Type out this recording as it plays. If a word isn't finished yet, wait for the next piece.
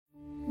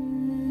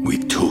We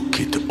took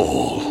it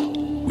all.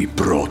 We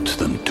brought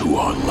them to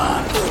our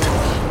land.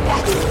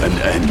 An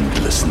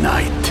endless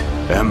night,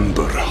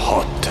 ember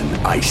hot and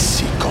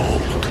icy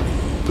cold.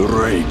 The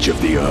rage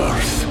of the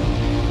earth.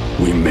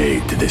 We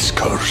made this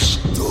curse.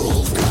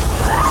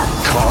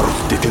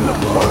 Carved it in the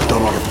blood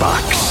on our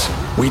backs.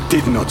 We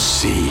did not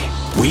see.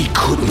 We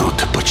could not,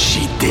 but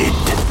she did.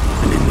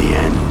 And in the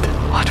end...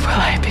 What will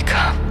I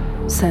become?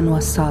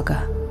 Senua's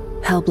Saga.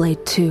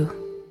 Hellblade 2.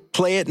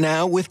 Play it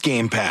now with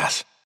Game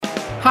Pass.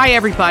 Hi,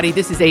 everybody.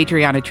 This is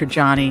Adriana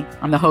Trajani.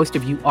 I'm the host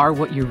of You Are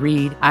What You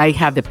Read. I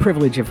have the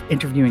privilege of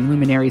interviewing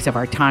luminaries of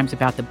our times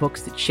about the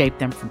books that shaped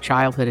them from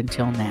childhood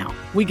until now.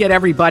 We get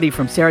everybody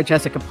from Sarah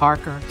Jessica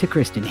Parker to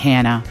Kristen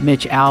Hanna,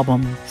 Mitch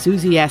Albom,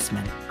 Susie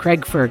Essman,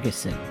 Craig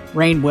Ferguson,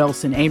 Rainn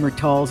Wilson, Amor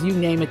Tolls, you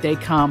name it, they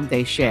come,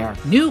 they share.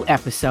 New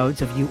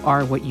episodes of You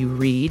Are What You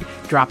Read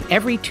drop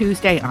every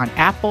Tuesday on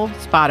Apple,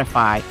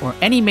 Spotify, or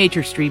any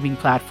major streaming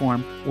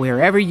platform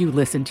wherever you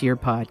listen to your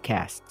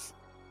podcasts.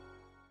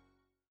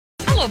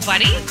 Hello,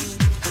 buddy.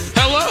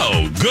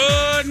 Hello.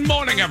 Good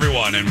morning,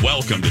 everyone, and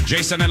welcome to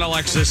Jason and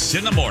Alexis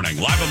in the Morning,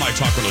 live on My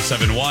Talk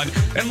 1071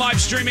 and live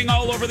streaming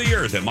all over the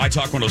earth at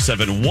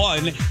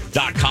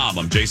MyTalk1071.com.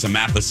 I'm Jason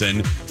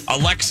Matheson.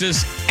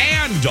 Alexis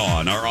and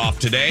Dawn are off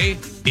today.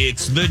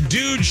 It's the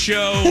Dude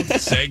Show.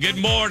 Say good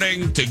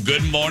morning to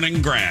Good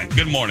Morning Grant.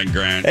 Good morning,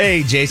 Grant.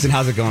 Hey, Jason.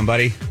 How's it going,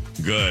 buddy?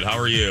 Good. How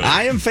are you?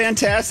 I am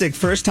fantastic.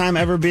 First time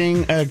ever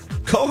being a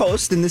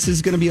co-host, and this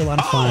is going to be a lot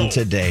of fun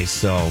today,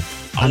 so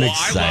I'm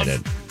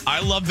excited. I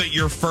love that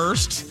you're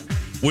first.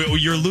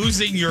 You're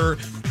losing your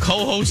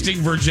co-hosting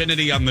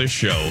virginity on this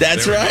show.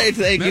 That's right.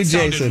 Thank you,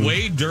 Jason. That sounded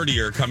way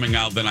dirtier coming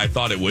out than I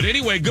thought it would.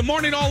 Anyway, good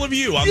morning to all of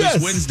you on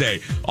this Wednesday,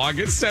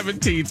 August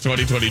 17th,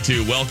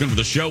 2022. Welcome to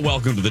the show.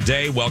 Welcome to the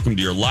day. Welcome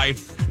to your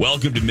life.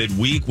 Welcome to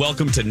midweek.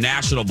 Welcome to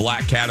National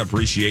Black Cat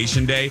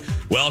Appreciation Day.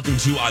 Welcome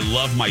to I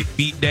Love My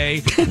Feet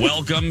Day.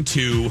 Welcome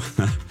to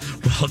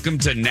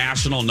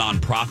National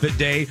Nonprofit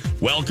Day.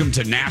 Welcome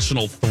to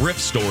National Thrift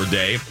Store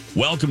Day.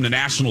 Welcome to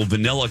National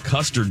Vanilla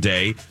Custard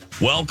Day.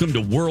 Welcome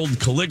to World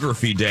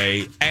Calligraphy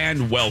Day.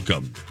 And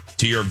welcome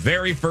to your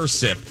very first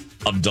sip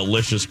of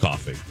delicious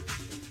coffee.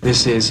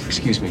 This is,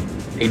 excuse me,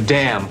 a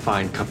damn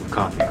fine cup of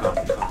coffee.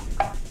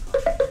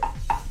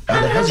 How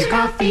the hell's your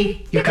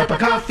coffee? Your cup of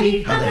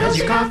coffee? How the hell's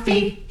your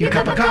coffee? Your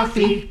cup of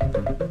coffee?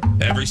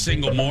 Every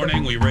single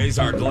morning, we raise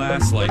our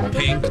glass like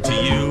pink to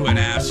you and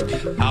ask,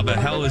 how the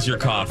hell is your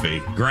coffee?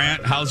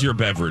 Grant, how's your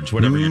beverage?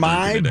 Whatever you're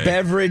My drinking today.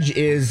 beverage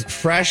is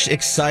fresh,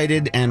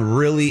 excited, and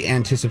really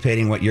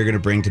anticipating what you're going to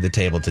bring to the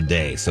table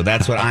today. So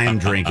that's what I am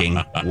drinking,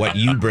 what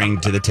you bring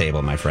to the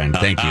table, my friend.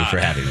 Thank you for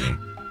having me.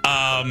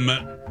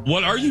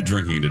 What are you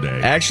drinking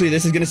today? Actually,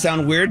 this is going to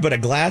sound weird, but a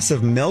glass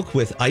of milk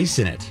with ice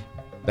in it.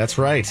 That's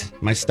right.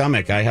 My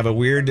stomach. I have a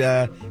weird,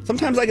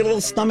 sometimes I get a little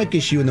stomach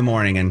issue in the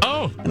morning, and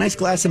a nice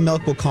glass of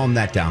milk will calm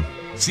that down.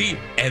 See,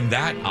 and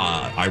that,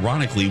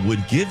 ironically,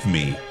 would give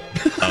me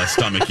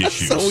stomach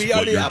issues, So we are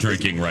what the you're opposite.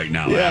 drinking right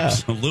now. Yeah.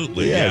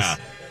 Absolutely, Yes.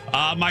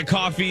 yeah. My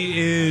coffee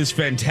is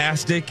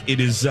fantastic. It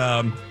is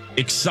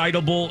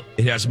excitable.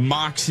 It has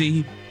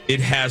moxie. It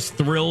has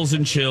thrills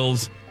and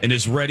chills, and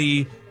is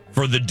ready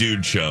for the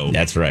Dude Show.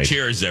 That's right.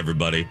 Cheers,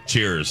 everybody.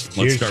 Cheers.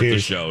 Let's start the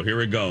show. Here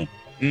we go.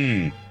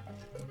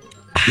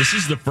 This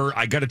is the first,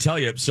 I got to tell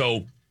you.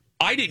 So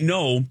I didn't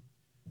know,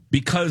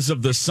 because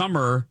of the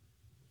summer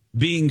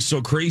being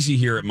so crazy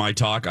here at My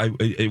Talk. I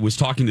was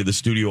talking to the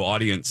studio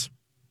audience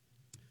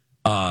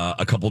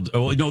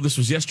this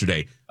was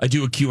yesterday. I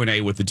do a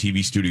Q&A with the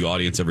TV studio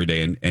audience every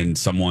day, and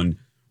someone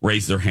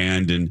raised their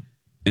hand and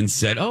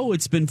said, oh,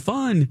 it's been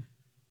fun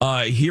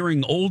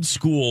hearing old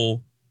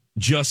school,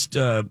 just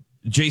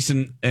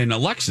Jason and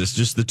Alexis,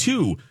 just the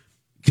two,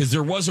 because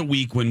there was a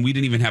week when we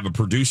didn't even have a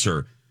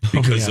producer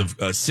because of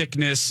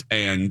sickness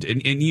and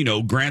you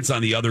know, Grant's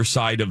on the other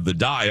side of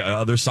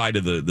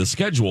the the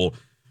schedule.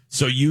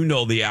 So, you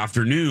know, the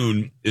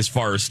afternoon, as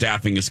far as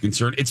staffing is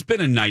concerned, it's been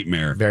a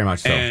nightmare. Very much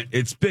so. And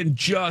it's been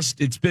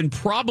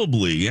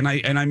probably, and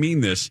I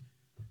mean this,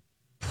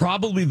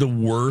 probably the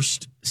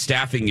worst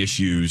staffing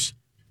issues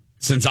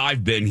since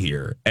I've been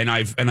here. And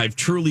I've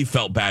truly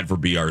felt bad for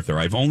B. Arthur.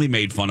 I've only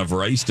made fun of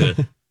her.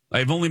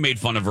 I've only made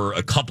fun of her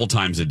a couple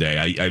times a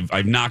day.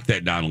 I've knocked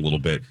that down a little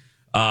bit.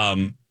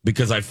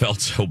 Because I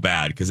felt so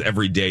bad, because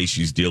every day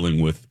she's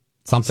dealing with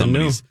something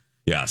new.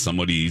 Yeah,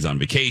 somebody's on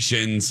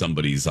vacation,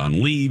 somebody's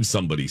on leave,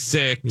 somebody's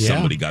sick,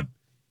 somebody got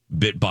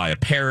bit by a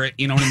parrot,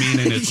 you know what I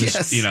mean? And it's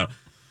just, you know.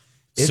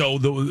 So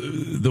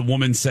the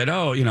woman said,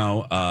 oh, you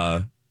know,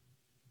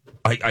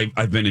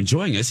 I've been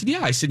enjoying it. I said,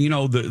 yeah. I said, you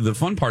know, the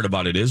fun part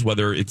about it is,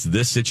 whether it's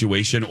this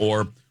situation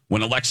or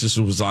when Alexis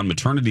was on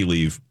maternity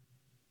leave,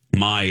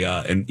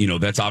 and you know,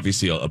 that's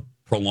obviously a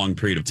prolonged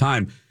period of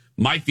time.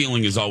 My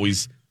feeling is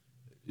always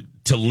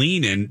to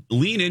lean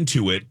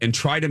into it and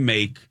try to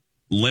make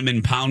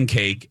lemon pound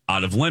cake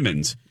out of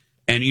lemons.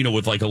 And, you know,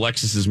 with like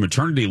Alexis's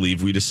maternity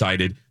leave, we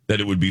decided that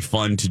it would be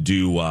fun to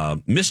do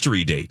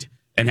mystery date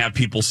and have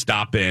people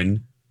stop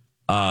in,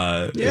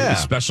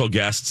 special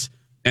guests,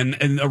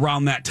 And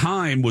around that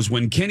time was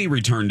when Kenny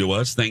returned to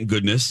us, thank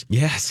goodness.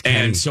 Yes,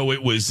 Kenny. And so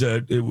it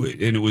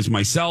was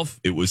myself,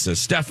 it was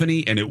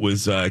Stephanie, and it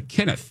was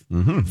Kenneth,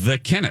 the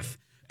Kenneth.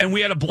 And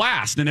we had a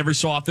blast. And every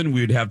so often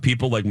we would have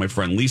people like my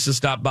friend Lisa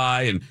stop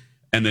by,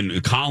 and then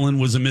Colin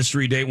was a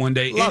mystery date one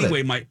day.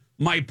 Anyway,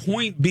 my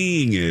point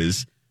being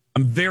is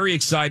I'm very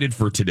excited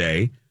for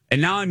today.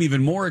 And now I'm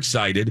even more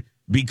excited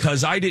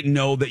because I didn't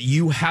know that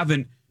you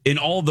haven't, in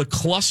all the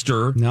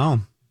cluster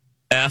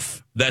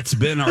F that's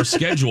been our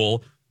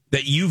schedule,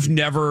 that you've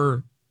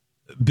never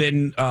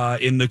been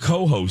in the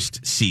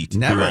co-host seat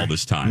through all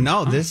this time.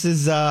 No, this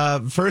is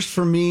first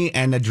for me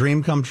and a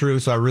dream come true.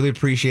 So I really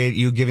appreciate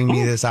you giving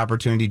me this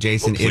opportunity,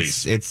 Jason.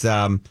 It's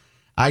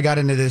I got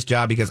into this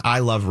job because I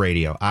love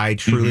radio. I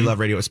truly love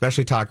radio,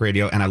 especially talk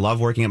radio, and I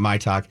love working at My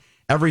Talk.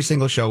 Every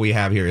single show we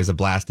have here is a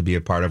blast to be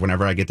a part of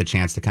whenever I get the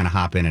chance to kind of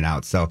hop in and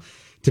out. So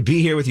to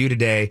be here with you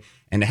today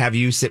and to have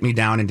you sit me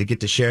down and to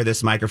get to share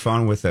this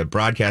microphone with a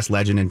broadcast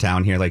legend in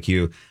town here like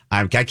you,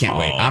 I can't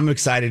wait. I'm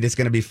excited. It's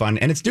going to be fun.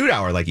 And it's Dude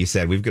Hour, like you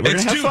said. We're going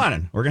to have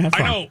fun. We're going to have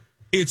fun. I know.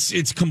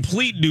 It's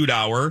complete Dude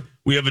Hour.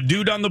 We have a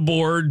dude on the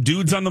board,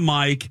 dudes on the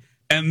mic,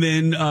 and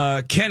then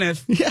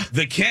Kenneth,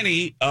 the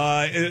Kenny,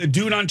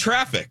 dude on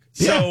traffic.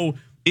 So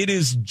it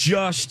is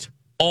just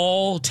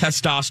all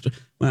testosterone.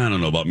 Well, I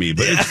don't know about me,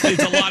 but it's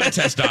a lot of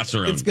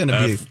testosterone. It's going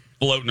to be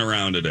floating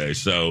around today.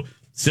 So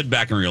sit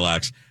back and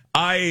relax.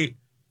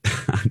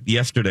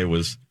 Yesterday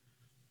was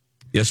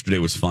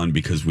fun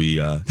because we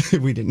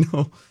didn't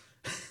know.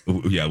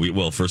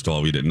 Yeah, first of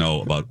all, we didn't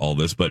know about all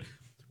this, but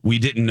we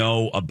didn't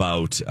know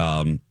about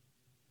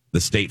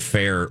the State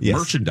Fair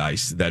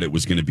merchandise that it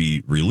was going to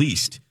be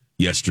released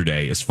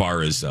yesterday as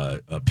far as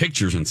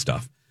pictures and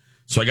stuff.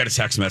 So I got a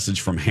text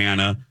message from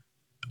Hannah,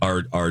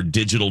 our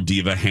digital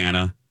diva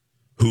Hannah,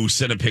 who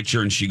sent a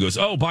picture, and she goes,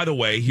 "Oh, by the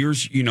way,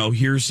 here's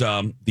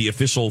the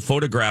official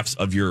photographs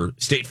of your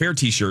State Fair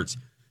T-shirts.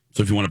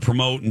 So if you want to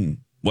promote and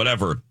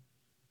whatever."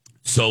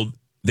 So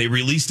they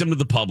released them to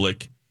the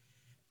public,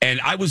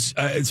 and I was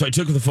so I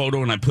took the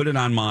photo and I put it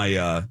on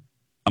my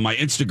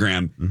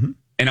Instagram,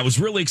 and I was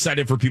really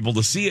excited for people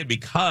to see it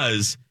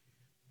because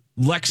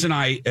Lex and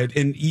I,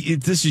 and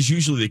this is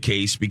usually the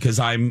case because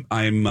I'm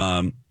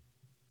kind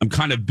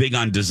of big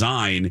on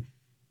design.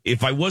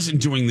 If I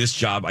wasn't doing this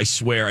job, I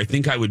swear, I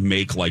think I would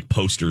make like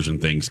posters and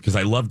things because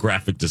I love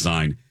graphic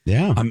design.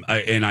 Yeah.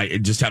 I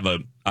just have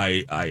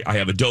I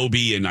have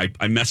Adobe and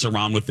I mess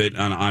around with it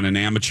on an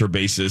amateur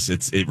basis.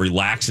 It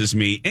relaxes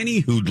me. Any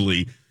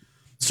hoodly.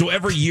 So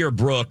every year,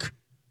 Brooke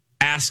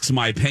asks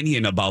my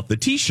opinion about the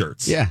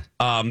T-shirts. Yeah.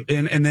 And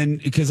then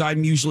because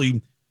I'm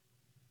usually,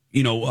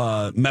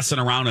 messing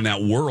around in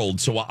that world.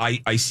 So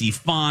I see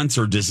fonts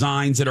or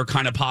designs that are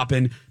kind of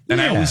popping.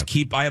 And I always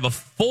I have a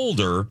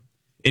folder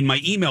in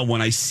my email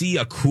when I see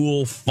a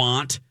cool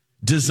font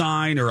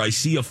design or I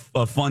see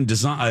a fun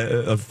design,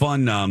 a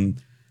fun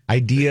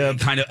idea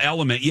kind of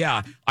element.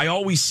 Yeah. I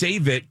always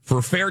save it for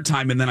fair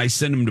time. And then I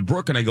send them to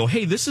Brooke and I go,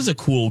 "Hey, this is a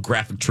cool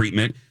graphic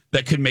treatment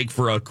that could make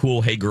for a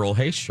cool Hey Girl,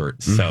 Hey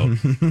shirt."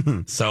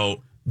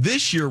 So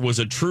this year was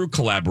a true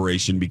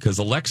collaboration because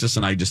Alexis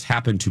and I just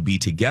happened to be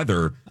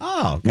together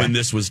when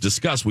this was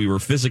discussed. We were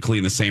physically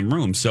in the same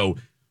room. So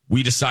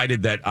we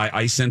decided that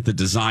I sent the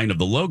design of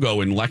the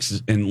logo and Lex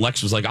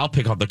was like, "I'll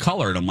pick out the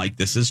color." And I'm like,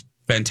 "This is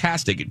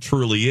fantastic. It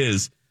truly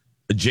is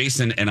a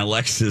Jason and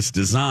Alexis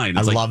design."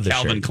 It's love this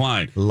Calvin shirt.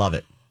 Klein. Love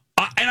it.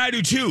 And I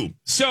do too.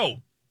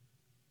 So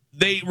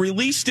they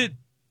released it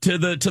to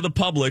the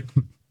public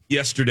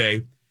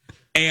yesterday.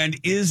 And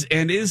as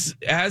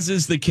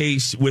is the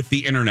case with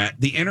the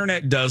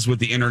internet does what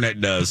the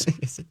internet does.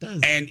 Yes, it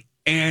does.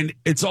 And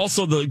it's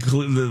also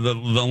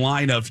the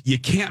line of you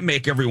can't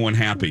make everyone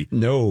happy.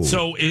 No.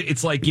 So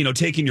it's like,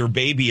 taking your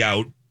baby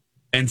out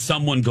and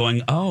someone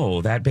going,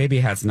 "Oh, that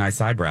baby has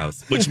nice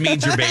eyebrows," which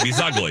means your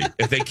baby's ugly.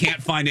 If they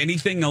can't find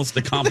anything else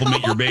to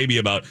compliment your baby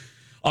about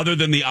other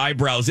than the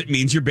eyebrows, it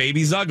means your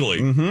baby's ugly.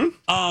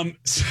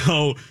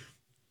 So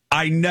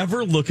I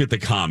never look at the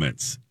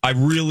comments. I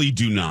really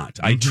do not.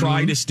 I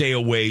try to stay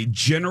away.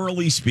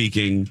 Generally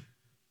speaking,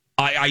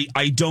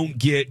 I don't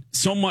get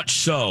so much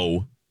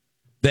so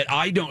that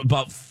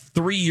about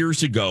 3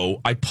 years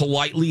ago, I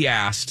politely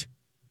asked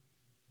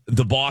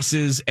the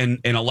bosses and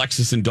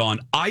Alexis and Dawn,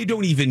 I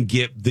don't even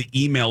get the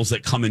emails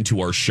that come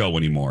into our show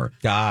anymore.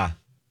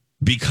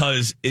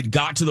 Because it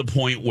got to the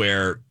point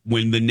where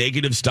when the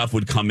negative stuff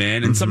would come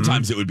in, and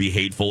sometimes it would be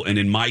hateful, and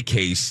in my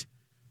case,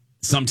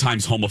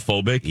 sometimes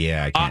homophobic.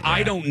 Yeah,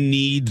 I don't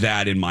need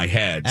that in my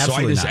head.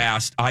 Absolutely so I just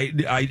asked.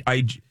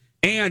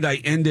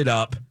 I ended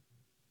up.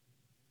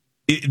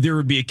 There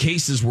would be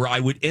cases where I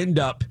would end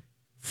up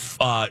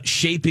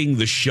shaping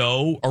the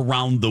show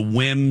around the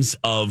whims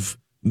of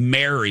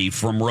Mary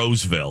from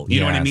Roseville. You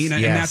know what I mean?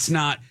 And that's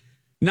not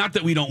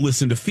that we don't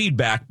listen to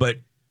feedback, but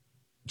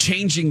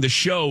changing the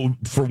show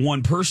for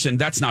one person,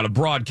 that's not a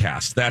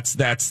broadcast. That's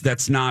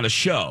not a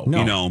show.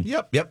 No.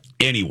 Yep.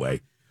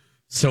 Anyway,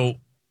 so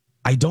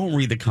I don't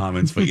read the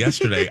comments, but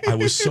yesterday I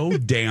was so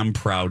damn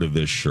proud of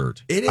this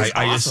shirt. It is awesome.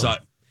 I just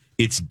thought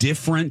it's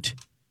different.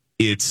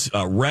 It's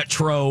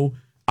retro.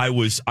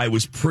 I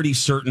was pretty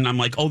certain. I'm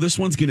like, oh, this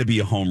one's going to be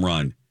a home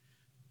run.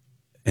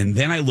 And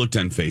then I looked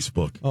on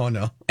Facebook. Oh,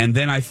 no. And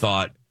then I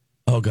thought,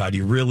 oh, God,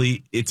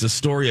 it's a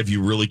story of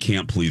you really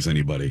can't please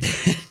anybody.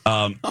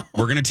 We're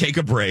going to take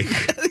a break.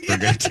 We're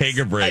going to take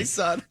a break. I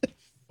saw that.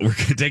 We're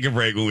going to take a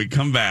break. When we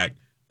come back,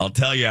 I'll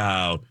tell you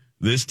how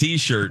this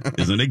T-shirt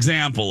is an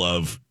example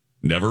of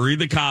never read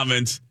the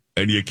comments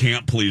and you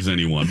can't please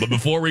anyone. But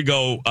before we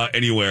go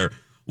anywhere,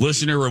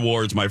 listener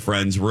rewards, my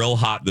friends, real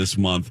hot this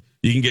month.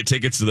 You can get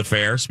tickets to the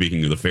fair.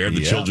 Speaking of the fair,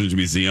 the Children's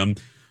Museum.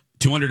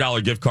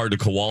 $200 gift card to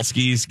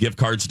Kowalski's, gift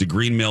cards to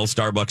Green Mill,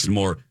 Starbucks, and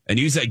more. And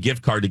use that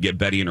gift card to get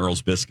Betty and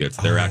Earl's biscuits.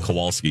 They're at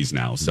Kowalski's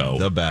now. So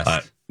the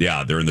best.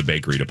 They're in the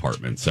bakery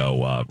department.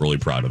 So really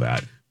proud of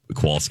that.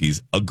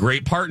 Kowalski's, a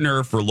great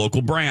partner for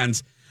local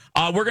brands.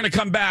 We're going to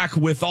come back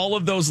with all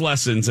of those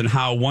lessons and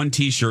how one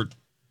T-shirt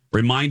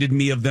reminded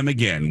me of them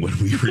again when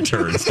we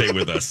return. Stay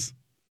with us.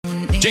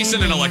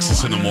 Jason and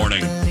Alexis in the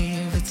morning.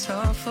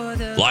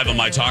 Live on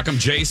My Talk. I'm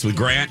Jace with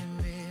Grant,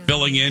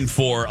 filling in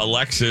for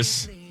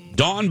Alexis.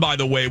 Dawn, by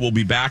the way, will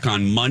be back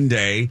on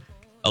Monday.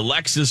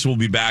 Alexis will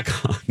be back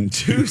on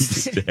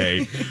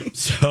Tuesday.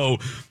 So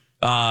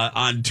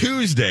on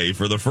Tuesday,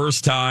 for the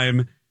first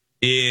time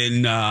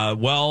in,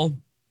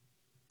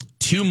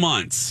 2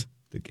 months,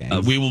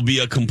 we will be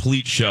a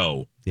complete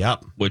show.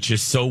 Yep. Which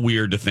is so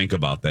weird to think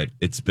about that.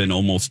 It's been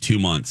almost 2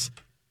 months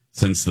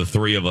since the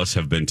three of us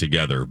have been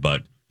together.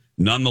 But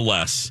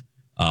nonetheless,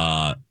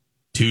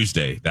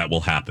 Tuesday, that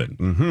will happen.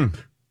 Mm-hmm.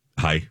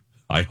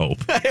 I hope.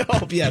 I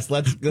hope, yes.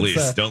 Let's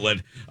Please, don't let...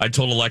 I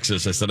told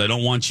Alexis, I said, I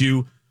don't want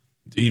you...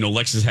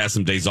 Alexis has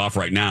some days off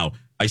right now.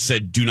 I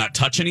said, do not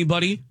touch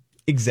anybody.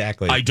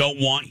 Exactly. I don't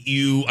want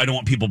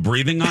people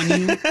breathing on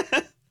you.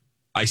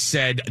 I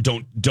said,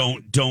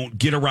 don't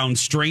get around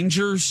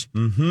strangers.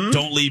 Mm-hmm.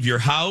 Don't leave your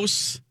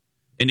house.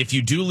 And if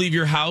you do leave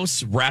your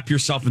house, wrap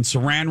yourself in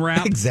saran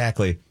wrap.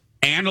 Exactly.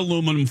 And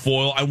aluminum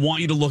foil. I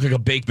want you to look like a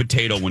baked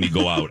potato when you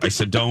go out. I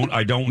said,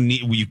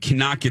 you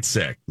cannot get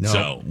sick. No,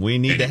 so we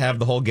need to have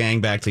the whole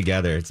gang back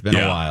together. It's been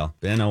a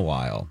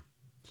while.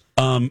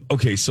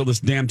 Okay, so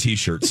this damn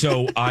T-shirt.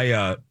 So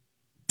I,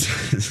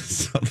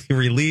 so they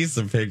released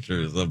some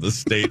pictures of the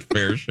state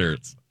fair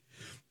shirts.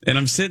 And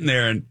I'm sitting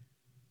there and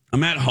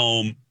I'm at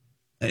home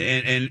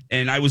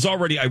and I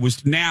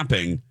was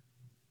napping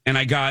and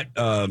I got,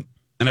 and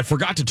I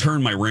forgot to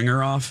turn my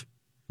ringer off.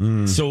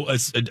 So a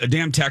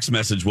damn text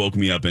message woke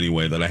me up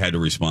anyway that I had to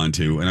respond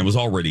to, and I was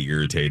already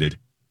irritated.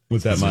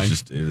 Was that mine?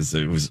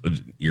 It was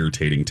an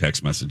irritating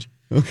text message.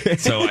 Okay.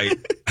 So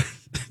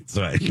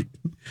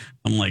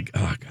I'm like,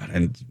 oh God,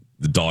 and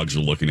the dogs are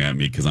looking at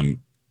me because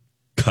I'm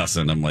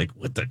cussing. I'm like,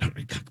 what the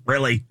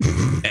really?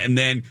 And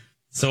then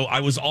so I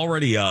was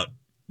already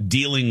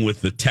dealing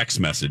with the text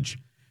message.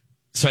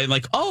 So I'm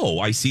like, oh,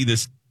 I see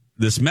this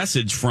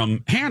message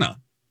from Hannah.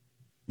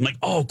 I'm like,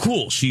 oh,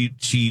 cool.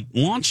 She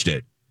launched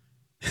it.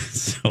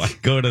 So I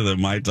go to the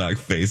My Talk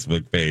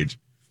Facebook page.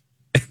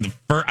 And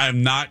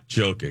I'm not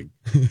joking.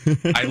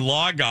 I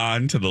log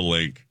on to the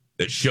link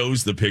that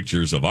shows the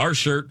pictures of our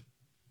shirt,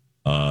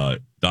 Don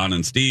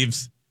and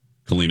Steve's,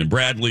 Colleen and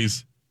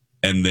Bradley's,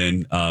 and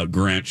then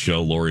Grant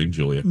show, Lori and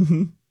Julia.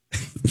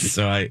 Mm-hmm.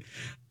 So I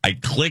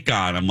click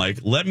on, I'm like,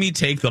 let me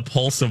take the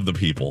pulse of the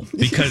people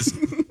because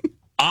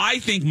I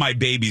think my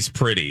baby's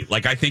pretty.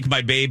 Like, I think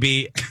my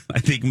baby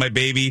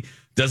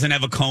doesn't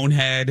have a cone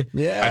head.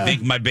 Yeah. I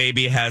think my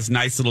baby has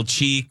nice little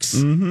cheeks.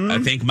 Mm-hmm. I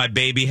think my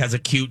baby has a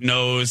cute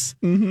nose.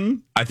 Mm-hmm.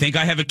 I think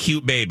I have a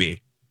cute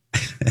baby.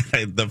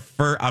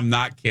 I'm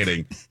not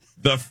kidding.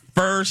 The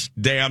first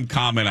damn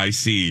comment I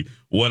see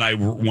when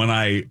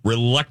I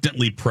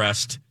reluctantly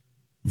pressed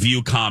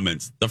view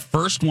comments, the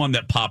first one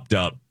that popped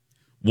up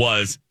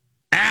was,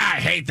 I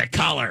hate the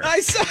color. I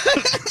saw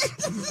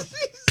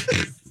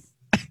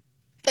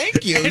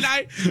Thank you. And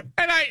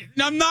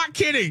I'm not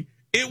kidding.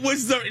 It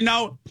was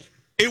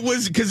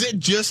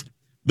because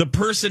the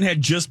person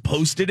had just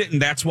posted it,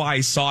 and that's why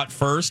I saw it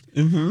first.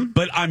 Mm-hmm.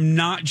 But I'm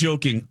not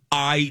joking.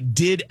 I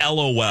did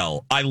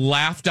LOL. I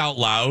laughed out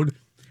loud,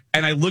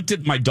 and I looked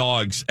at my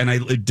dogs,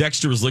 and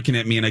Dexter was looking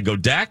at me, and I go,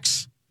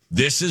 Dex,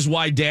 this is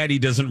why Daddy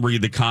doesn't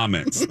read the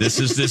comments. This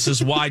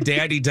is why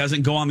Daddy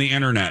doesn't go on the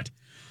internet.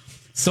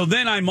 So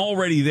then I'm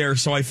already there,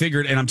 so I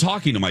figured, and I'm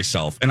talking to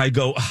myself, and I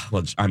go,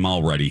 well, I'm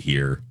already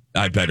here.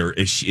 I better,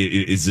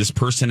 is this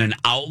person an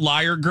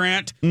outlier,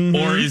 Grant? Mm-hmm.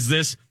 Or is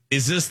this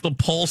the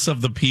pulse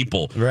of the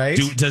people? Right.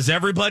 Does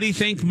everybody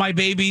think my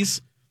baby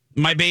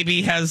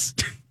has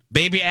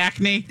baby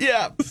acne?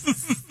 Yeah.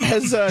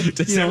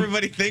 Does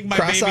everybody think my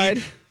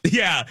cross-eyed? baby?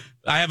 Yeah.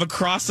 I have a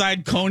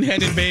cross-eyed,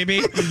 cone-headed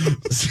baby.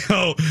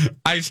 So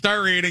I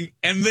start reading,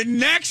 and the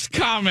next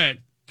comment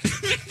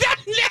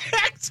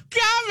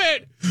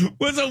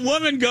was a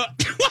woman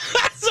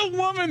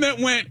that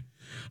went,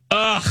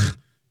 ugh.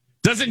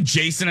 Doesn't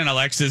Jason and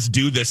Alexis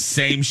do the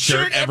same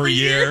shirt every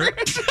year?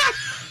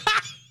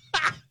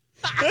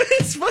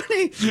 It's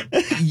funny.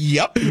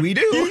 Yep, we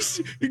do.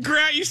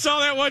 Grant, you saw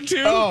that one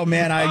too? Oh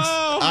man,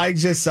 I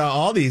just saw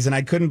all these and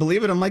I couldn't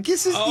believe it. I'm like,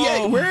 this is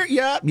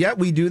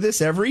we do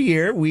this every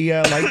year. We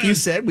like you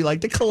said, we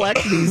like to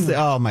collect these.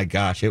 Oh my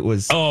gosh, it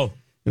was fun.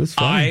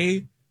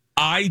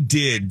 I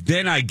did.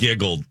 Then I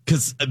giggled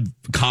because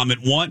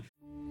comment one.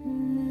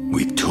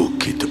 We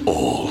took it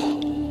all.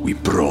 We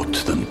brought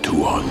them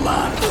to our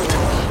land.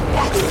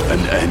 An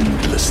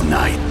endless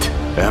night,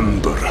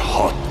 ember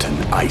hot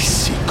and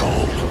icy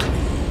cold.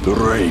 The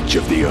rage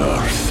of the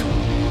earth.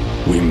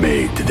 We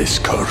made this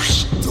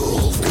curse.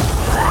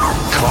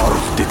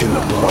 Carved it in the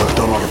blood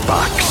on our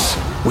backs.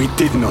 We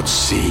did not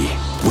see.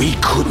 We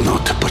could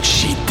not, but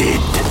she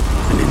did.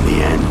 And in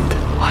the end...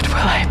 What will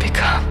I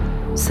become?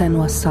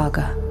 Senua's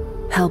Saga.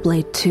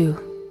 Hellblade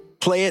 2.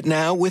 Play it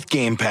now with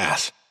Game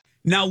Pass.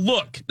 Now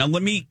look. Now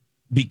let me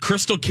be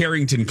Crystal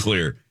Carrington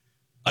clear.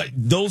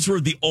 Those were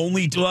the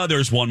only... Well,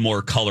 there's one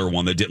more color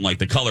one that didn't like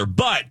the color.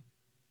 But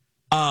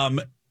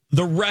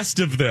the rest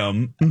of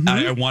them,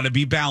 I want to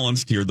be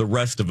balanced here. The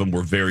rest of them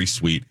were very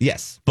sweet.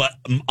 Yes. But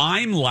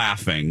I'm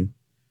laughing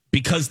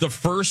because the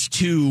first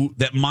two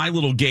that my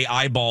little gay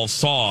eyeball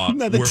saw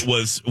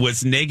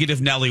was Negative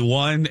Nelly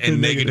 1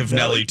 and Negative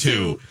Nelly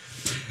 2.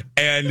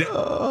 And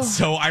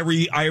so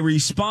I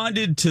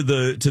responded to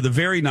the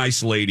very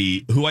nice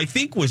lady who I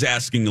think was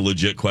asking a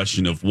legit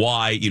question of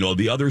why,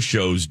 the other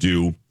shows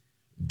do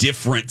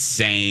different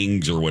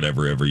sayings or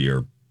whatever every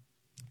year.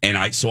 And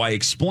I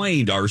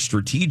explained our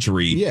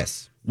strategery,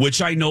 yes,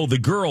 which I know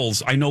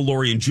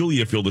Lori and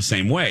Julia feel the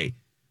same way,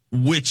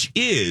 which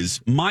is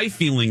my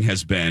feeling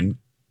has been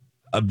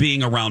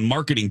being around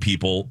marketing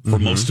people for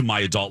most of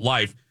my adult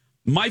life.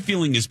 My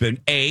feeling has been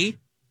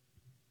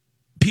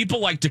people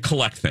like to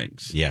collect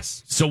things.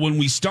 Yes. So when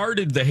we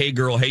started the Hey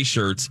Girl, Hey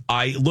shirts,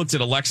 I looked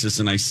at Alexis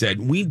and I said,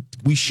 we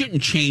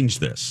shouldn't change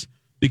this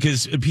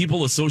because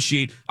people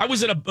associate. I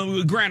was at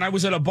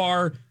a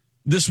bar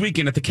this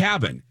weekend at the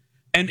Cabin.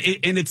 And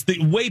it's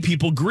the way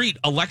people greet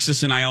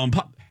Alexis and I.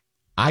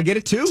 I get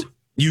it too.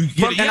 You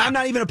get it, and I'm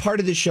not even a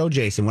part of this show,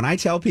 Jason. When I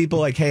tell people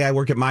like, "Hey, I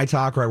work at My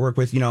Talk," or I work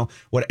with,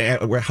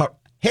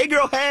 "Hey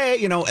girl,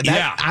 hey,"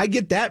 I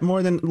get that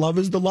more than Love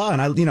Is the Law,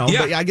 and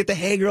but I get the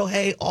 "Hey girl,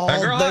 hey" all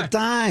the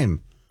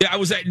time. Yeah, I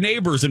was at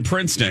Neighbors in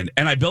Princeton,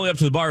 and I belly up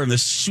to the bar, and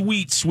this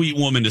sweet, sweet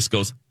woman just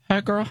goes,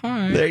 "Hey girl,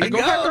 hi." There you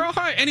go. "Hey girl,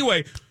 hi."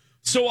 Anyway.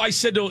 So I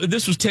said,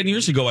 this was 10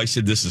 years ago. I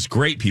said, this is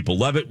great. People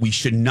love it. We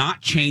should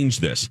not change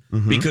this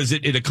because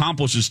it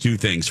accomplishes two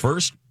things.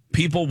 First,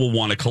 people will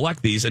want to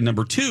collect these. And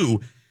number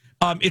two,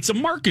 it's a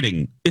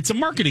marketing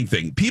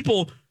thing.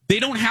 People, they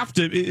don't have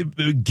to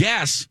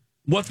guess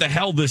what the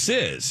hell this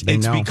is.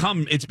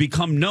 It's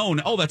become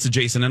known. Oh, that's a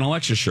Jason and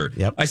Alexis shirt.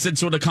 Yep. I said,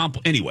 so it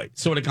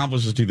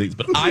accomplishes two things.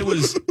 But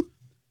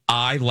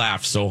I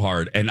laughed so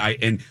hard.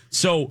 And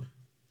so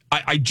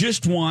I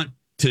just want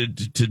to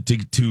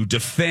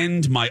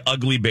defend my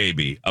ugly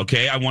baby,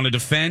 okay? I want to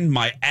defend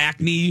my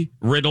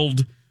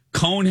acne-riddled,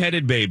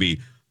 cone-headed baby.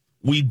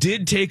 We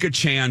did take a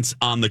chance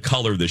on the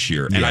color this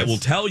year, and I will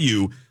tell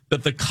you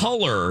that the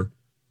color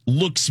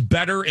looks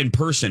better in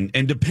person,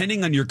 and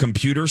depending on your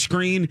computer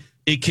screen,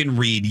 it can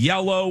read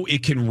yellow,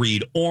 it can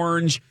read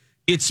orange.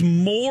 It's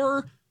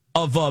more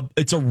of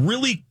it's a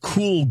really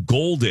cool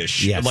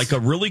goldish, like a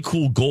really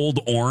cool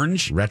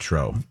gold-orange.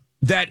 Retro.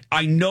 That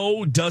I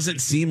know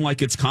doesn't seem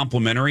like it's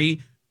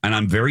complimentary, and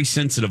I'm very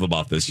sensitive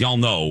about this. Y'all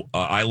know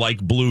I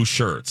like blue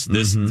shirts.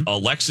 This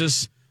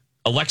Alexis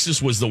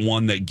was the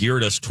one that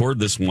geared us toward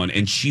this one,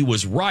 and she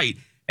was right.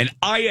 And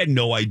I had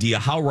no idea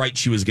how right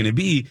she was going to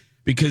be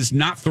because,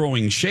 not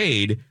throwing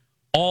shade,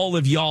 all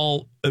of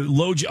y'all,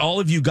 all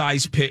of you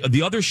guys,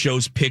 the other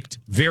shows picked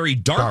very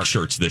dark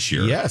shirts this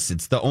year. Yes,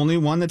 it's the only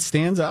one that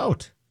stands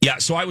out. Yeah,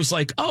 so I was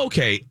like, oh,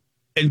 okay.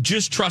 And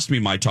just trust me,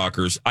 my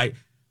talkers, I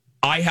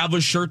have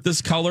a shirt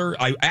this color.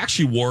 I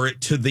actually wore it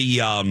to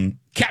the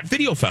Cat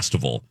Video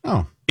Festival.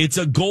 Oh. It's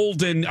a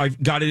golden. I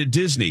got it at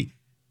Disney.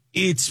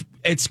 It's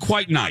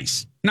quite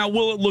nice. Now,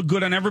 will it look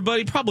good on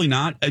everybody? Probably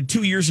not.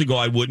 2 years ago,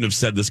 I wouldn't have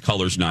said this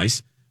color's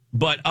nice.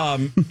 But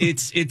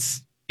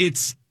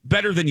it's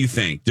better than you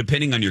think,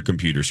 depending on your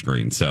computer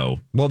screen.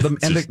 So, well,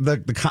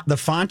 the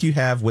font you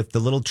have with the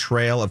little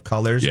trail of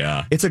colors,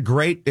 it's a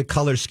great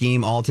color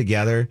scheme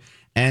altogether.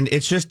 And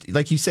it's just,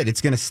 like you said,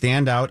 it's going to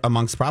stand out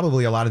amongst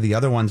probably a lot of the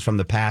other ones from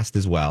the past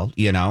as well,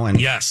 And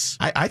yes,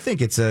 I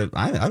think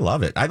I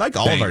love it. I like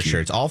all of our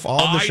shirts. All of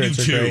the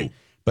shirts are great.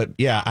 But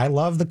yeah, I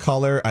love the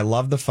color. I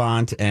love the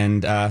font.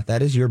 And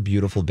that is your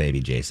beautiful baby,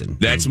 Jason.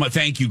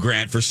 Thank you,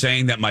 Grant, for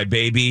saying that my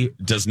baby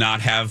does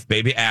not have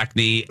baby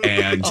acne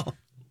and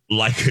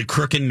like a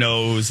crooked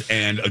nose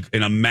and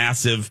a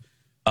massive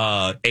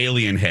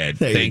alien head.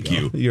 Thank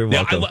you. You're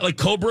welcome. I like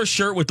Cobra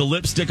shirt with the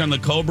lipstick on the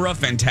Cobra.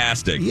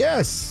 Fantastic.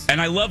 Yes. And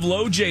I love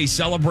LoJ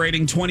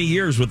celebrating 20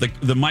 years with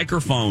the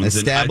microphones.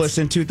 Established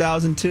in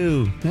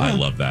 2002. Yeah, I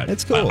love that.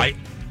 It's cool.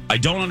 I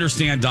don't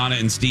understand Donna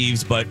and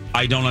Steve's, but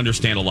I don't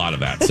understand a lot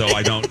of that. So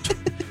I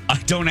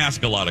don't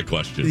ask a lot of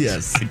questions.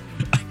 Yes.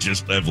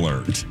 just have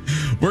learned.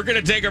 We're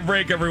going to take a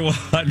break, everyone.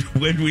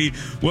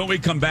 When we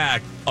come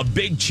back, a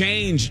big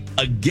change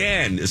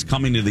again is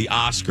coming to the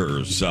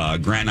Oscars.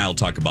 Grant and I will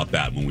talk about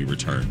that when we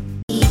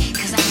return.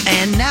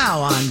 And now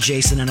on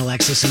Jason and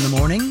Alexis in the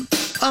Morning,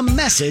 a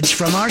message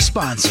from our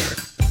sponsor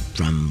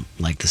from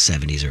like the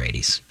 70s or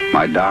 80s.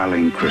 My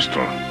darling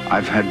Crystal,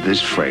 I've had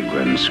this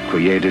fragrance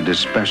created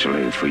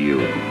especially for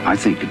you. I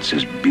think it's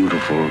as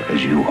beautiful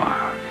as you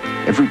are.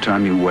 Every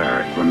time you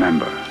wear it,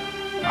 remember,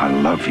 I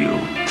love you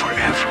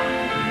forever.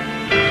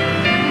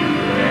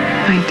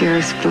 My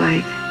dearest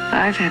Blake,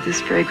 I've had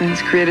this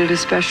fragrance created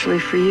especially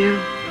for you.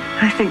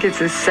 I think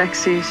it's as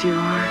sexy as you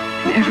are.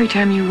 And every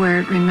time you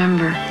wear it,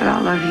 remember that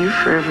I'll love you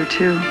forever,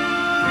 too.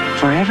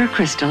 Forever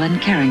Crystal and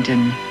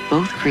Carrington,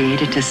 both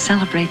created to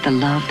celebrate the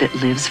love that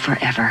lives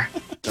forever.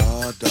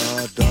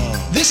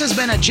 This has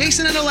been a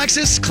Jason and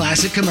Alexis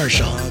classic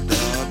commercial.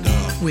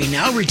 We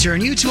now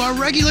return you to our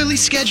regularly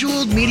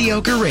scheduled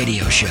mediocre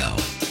radio show.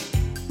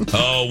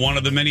 Oh, one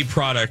of the many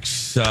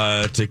products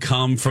to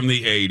come from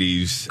the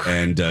 80s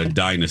and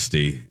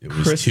Dynasty. It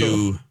was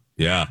Crystal.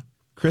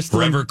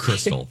 Forever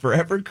Crystal.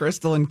 Forever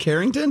Crystal and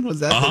Carrington? Was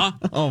that? Uh-huh.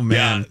 Oh,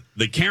 man. Yeah,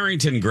 the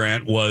Carrington,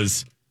 Grant,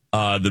 was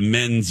the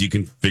men's, you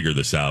can figure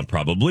this out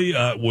probably,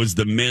 was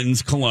the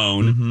men's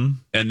cologne. Mm-hmm.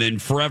 And then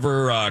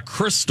Forever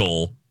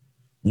Crystal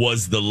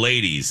was the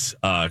ladies'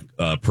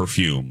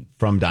 perfume.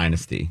 From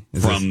Dynasty.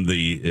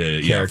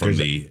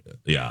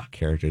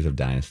 Characters of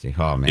Dynasty.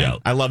 Oh, man. Yeah.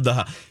 I love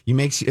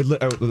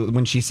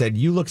when she said,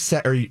 you look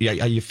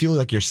you feel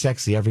like you're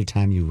sexy every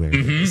time you wear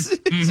it. It's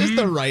just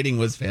the writing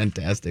was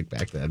fantastic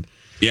back then.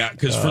 Yeah,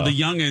 because for the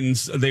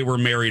youngins, they were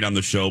married on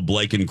the show,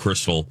 Blake and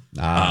Crystal.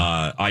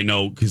 I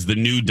know, because the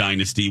new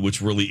Dynasty,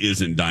 which really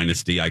isn't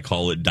Dynasty, I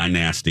call it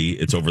Dynasty.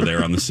 It's over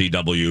there on the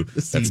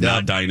CW. That's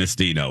not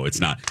Dynasty. No, it's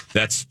not.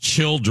 That's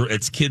children.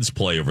 It's kids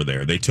play over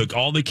there. They took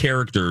all the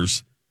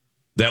characters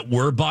that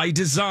were by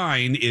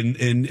design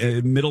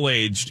in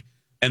middle-aged,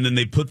 and then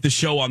they put the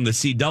show on the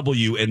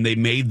CW, and they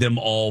made them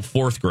all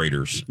fourth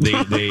graders.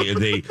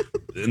 They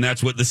and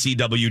that's what the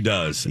CW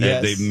does.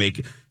 Yes. They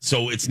make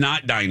so it's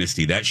not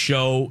Dynasty. That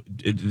show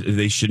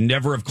they should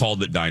never have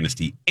called it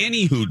Dynasty.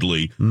 Any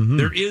Hoodley,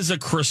 there is a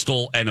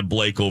Crystal and a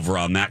Blake over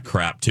on that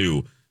crap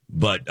too.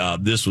 But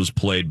this was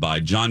played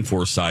by John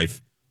Forsythe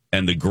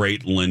and the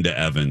great Linda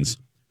Evans,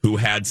 who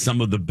had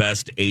some of the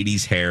best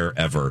 '80s hair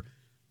ever.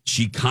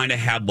 She kind of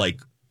had like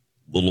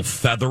little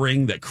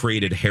feathering that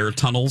created hair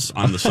tunnels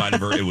on the side of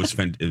her. It was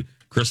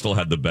Crystal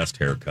had the best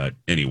haircut.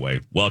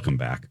 Anyway, welcome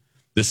back.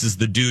 This is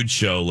the Dude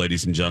Show,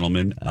 ladies and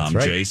gentlemen. That's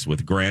right. Jace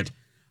with Grant.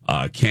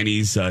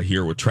 Kenny's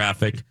here with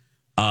traffic.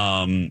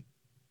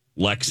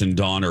 Lex and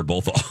Dawn are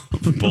both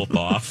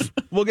off.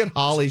 We'll get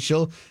Holly.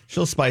 She'll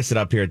spice it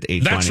up here at the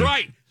 8:20. That's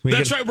right.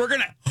 That's right. We're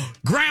gonna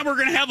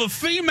have a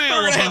female.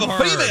 We're gonna have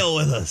a female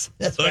with us.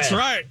 That's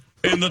right.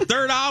 In the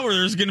third hour,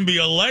 there's going to be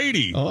a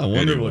lady. Oh, I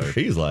wonder what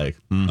she's like.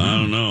 I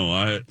don't know.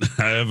 I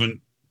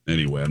haven't.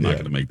 Anyway, I'm not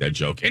going to make that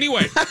joke.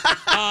 Anyway.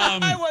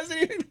 I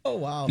wasn't even. Oh,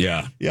 wow.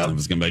 Yeah. Yep. I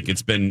was going to make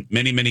it's been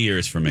many, many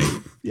years for me.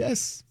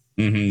 Yes.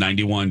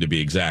 91 to be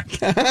exact.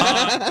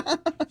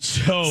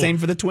 Same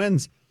for the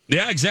twins.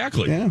 Yeah,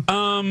 exactly. Yeah.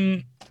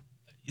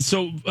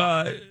 So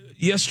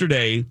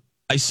yesterday,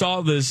 I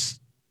saw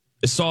this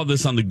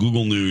on the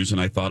Google News,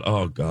 and I thought,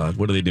 oh, God,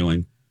 what are they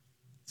doing?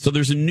 So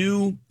here's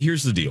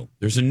the deal.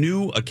 There's a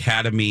new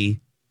Academy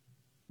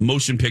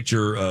Motion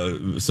Picture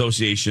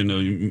Association,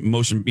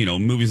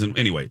 movies. And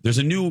anyway, there's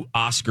a new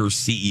Oscar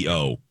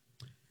CEO.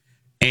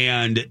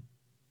 And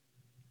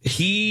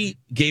he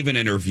gave an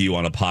interview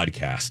on a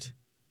podcast.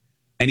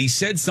 And he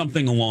said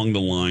something along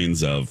the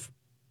lines of,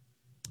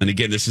 and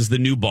again, this is the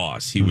new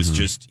boss. He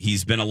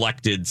he's been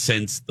elected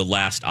since the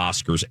last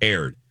Oscars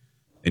aired.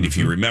 And if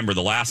you remember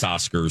the last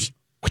Oscars,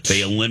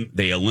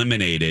 they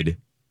eliminated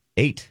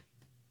 8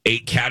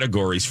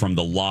 categories from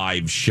the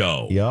live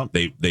show. Yep.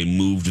 They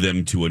moved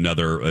them to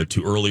another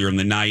to earlier in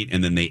the night,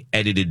 and then they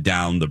edited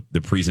down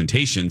the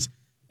presentations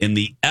in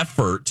the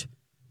effort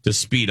to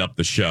speed up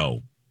the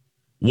show.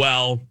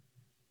 Well,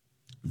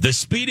 the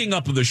speeding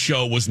up of the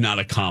show was not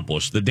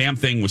accomplished. The damn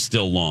thing was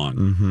still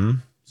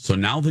long. So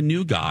now the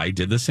new guy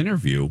did this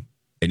interview,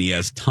 and he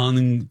has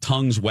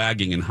tongues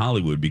wagging in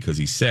Hollywood because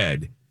he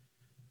said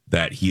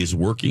that he is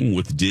working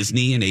with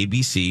Disney and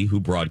ABC, who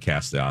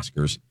broadcast the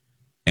Oscars,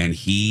 and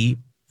he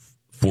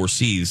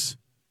foresees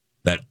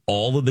that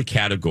all of the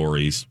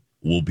categories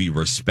will be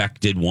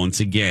respected once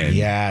again.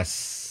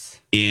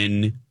 Yes.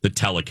 In the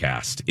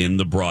telecast, in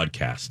the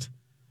broadcast.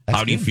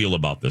 How do you feel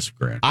about this,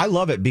 Grant? I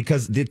love it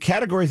because the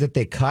categories that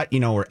they cut,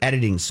 were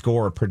editing,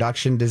 score,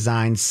 production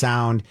design,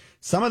 sound,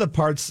 some of the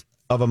parts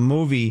of a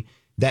movie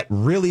that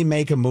really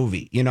make a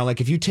movie.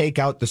 Like if you take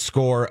out the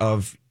score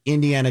of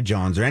Indiana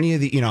Jones or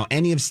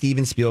any of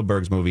Steven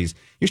Spielberg's movies,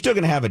 you're still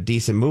going to have a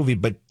decent movie,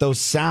 but those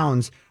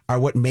sounds are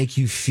what make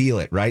you feel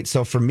it, right?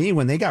 So for me,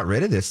 when they got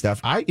rid of this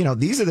stuff,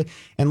 these are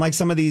and like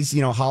some of these,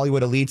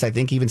 Hollywood elites, I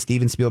think even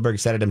Steven Spielberg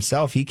said it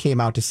himself. He came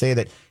out to say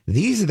that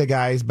these are the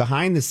guys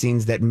behind the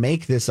scenes that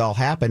make this all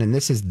happen, and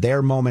this is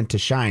their moment to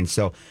shine.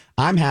 So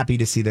I'm happy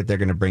to see that they're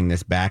going to bring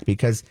this back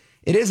because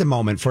it is a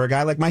moment for a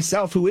guy like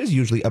myself, who is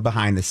usually a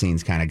behind the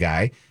scenes kind of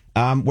guy,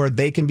 where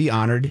they can be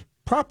honored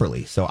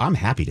properly. So I'm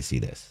happy to see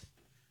this.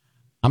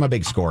 I'm a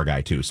big score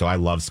guy too, so I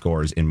love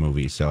scores in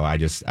movies. So I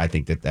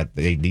think that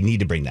they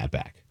need to bring that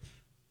back.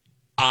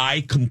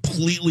 I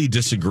completely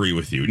disagree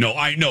with you. No,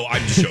 I'm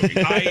just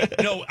joking.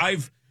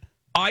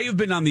 I have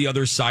been on the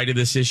other side of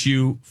this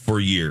issue for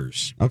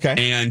years. Okay.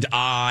 And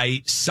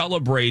I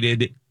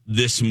celebrated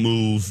this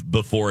move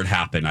before it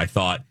happened. I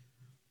thought,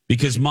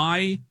 because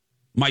my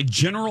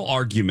general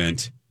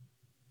argument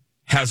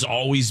has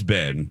always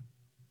been,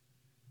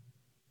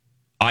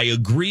 I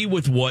agree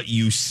with what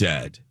you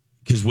said,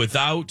 because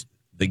without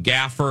the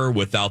gaffer,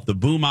 without the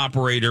boom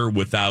operator,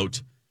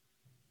 without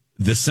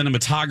the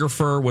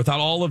cinematographer, without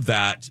all of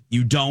that,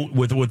 you don't,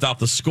 without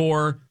the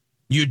score,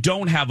 you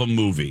don't have a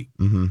movie.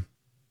 Mm-hmm.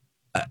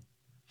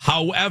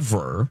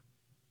 However,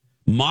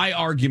 my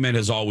argument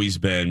has always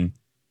been,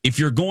 if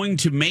you're going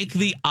to make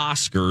the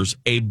Oscars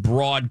a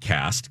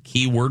broadcast,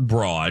 keyword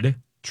broad,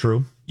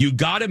 true, you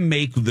got to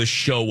make the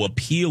show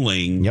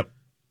appealing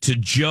to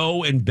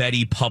Joe and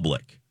Betty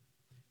Public.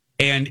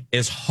 And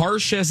as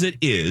harsh as it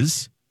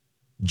is,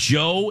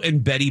 Joe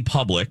and Betty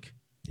Public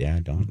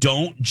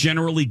don't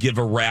generally give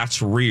a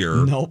rat's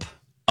rear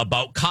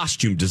about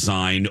costume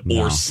design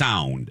or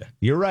sound.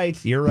 You're right.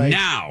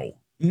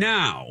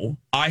 Now,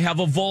 I have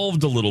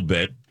evolved a little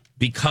bit,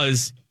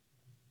 because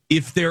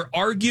if their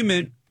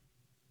argument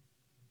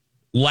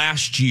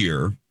last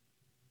year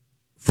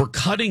for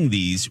cutting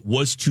these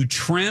was to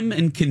trim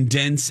and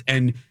condense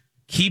and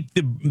keep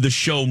the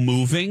show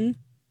moving,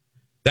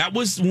 that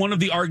was one of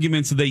the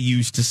arguments that they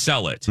used to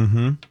sell it.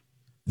 Mm-hmm.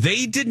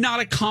 They did not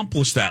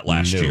accomplish that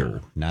last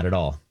year. Not at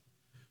all.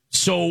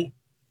 So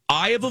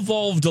I have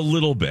evolved a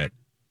little bit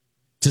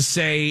to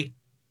say,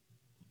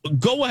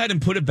 go ahead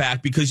and put it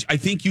back, because I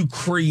think you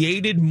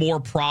created more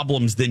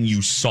problems than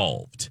you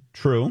solved.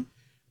 True.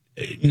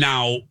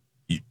 Now,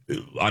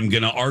 I'm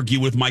going to argue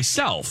with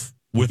myself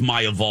with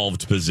my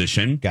evolved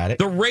position. Got it.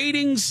 The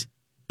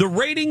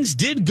ratings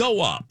did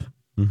go up.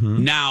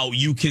 Mm-hmm. Now,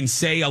 you can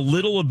say a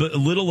little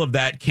of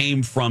that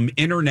came from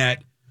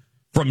internet,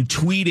 from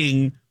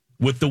tweeting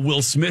with the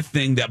Will Smith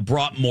thing that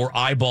brought more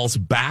eyeballs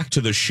back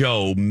to the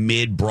show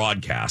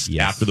mid-broadcast.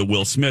 Yes. After the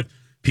Will Smith,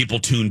 people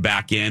tuned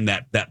back in,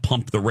 that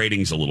pumped the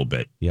ratings a little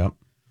bit. Yep.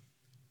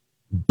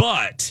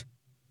 But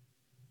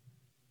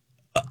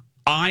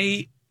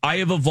I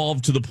have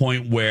evolved to the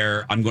point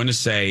where I'm going to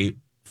say,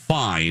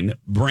 fine,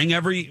 bring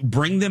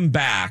them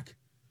back,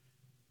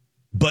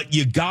 but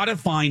you got to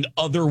find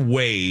other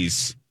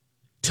ways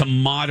to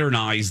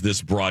modernize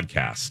this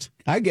broadcast.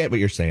 I get what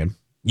you're saying.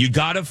 You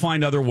got to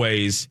find other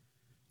ways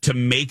to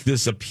make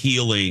this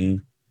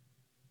appealing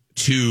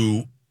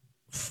to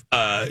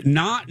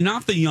not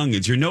the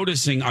youngins. You're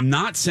noticing, I'm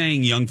not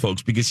saying young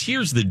folks, because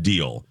here's the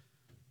deal.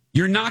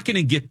 You're not going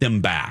to get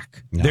them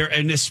back. No.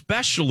 And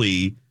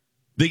especially,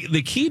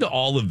 the key to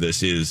all of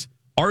this is,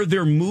 are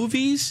there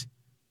movies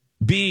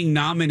being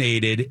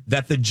nominated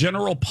that the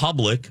general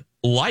public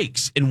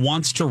likes and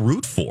wants to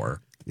root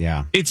for?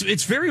 Yeah.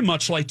 It's very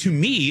much like, to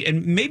me,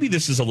 and maybe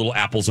this is a little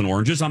apples and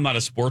oranges. I'm not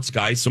a sports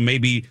guy, so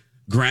maybe,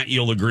 Grant,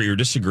 you'll agree or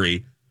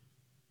disagree.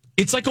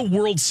 It's like a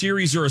World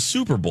Series or a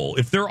Super Bowl.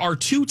 If there are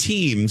two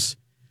teams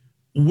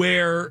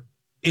where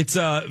it's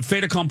a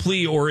fait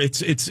accompli, or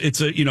it's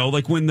a,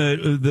 like when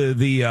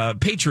the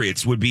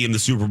Patriots would be in the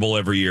Super Bowl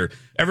every year,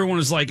 everyone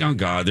is like, oh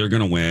God, they're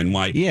going to win.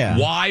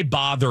 Why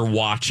bother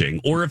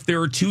watching? Or if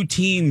there are two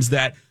teams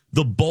that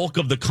the bulk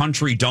of the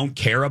country don't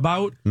care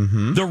about,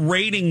 the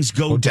ratings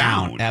go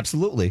down.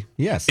 Absolutely.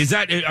 Yes. Is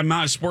that, I'm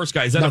not a sports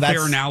guy, is that a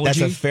fair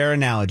analogy? That's a fair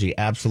analogy.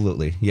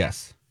 Absolutely.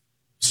 Yes.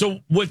 So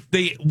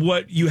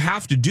what you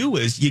have to do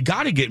is, you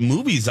got to get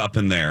movies up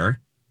in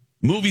there,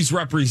 movies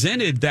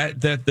represented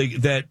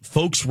that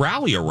folks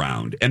rally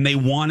around and they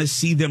want to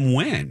see them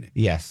win.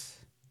 Yes.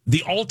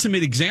 The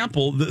ultimate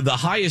example, the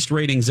highest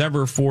ratings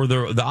ever for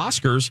the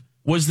Oscars,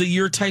 was the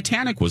year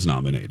Titanic was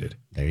nominated.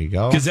 There you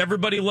go. Because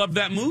everybody loved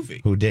that movie.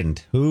 Who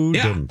didn't?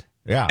 Didn't?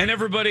 Yeah. And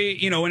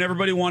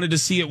everybody wanted to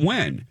see it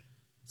win.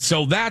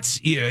 So that's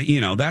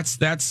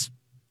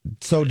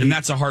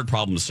that's a hard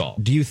problem to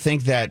solve. Do you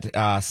think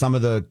that some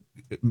of the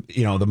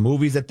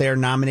movies that they're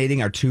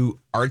nominating are too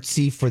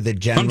artsy for the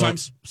general?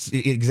 Sometimes.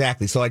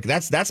 Exactly. So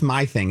that's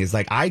my thing, is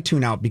I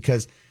tune out,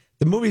 because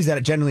the movies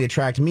that generally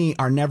attract me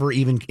are never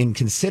even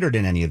considered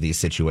in any of these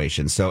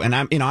situations. So, and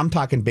I'm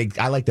talking big.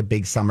 I like the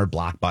big summer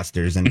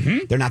blockbusters,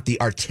 and they're not the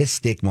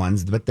artistic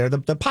ones, but they're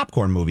the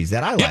popcorn movies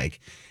that I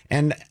like.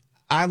 And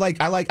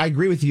I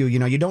agree with you.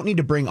 You don't need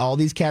to bring all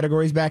these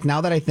categories back.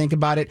 Now that I think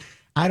about it,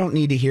 I don't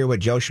need to hear what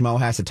Joe Schmo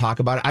has to talk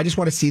about. I just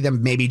want to see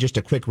them, maybe just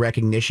a quick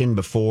recognition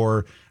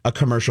before a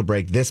commercial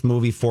break, this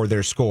movie for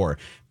their score.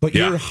 But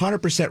you're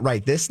 100%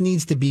 right. This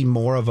needs to be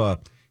more of a,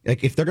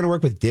 if they're going to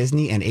work with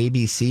Disney and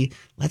ABC,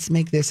 let's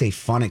make this a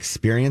fun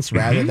experience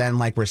rather than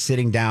we're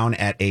sitting down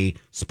at a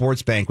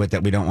sports banquet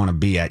that we don't want to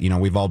be at.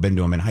 We've all been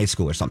to them in high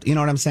school or something. You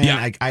know what I'm saying?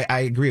 Yeah.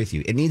 I agree with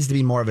you. It needs to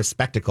be more of a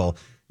spectacle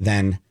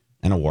than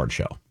an award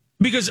show.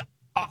 Because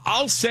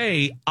I'll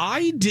say,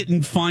 I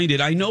didn't find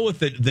it. I know with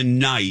the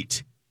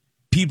night,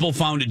 people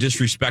found it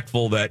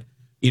disrespectful that,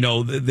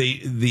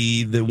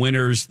 the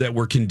winners that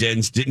were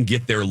condensed didn't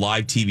get their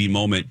live TV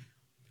moment.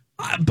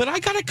 But I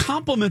got to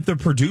compliment the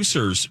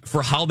producers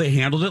for how they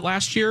handled it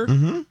last year.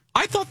 Mm-hmm.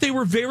 I thought they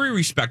were very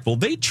respectful.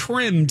 They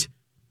trimmed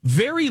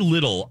very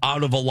little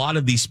out of a lot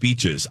of these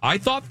speeches. I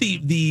thought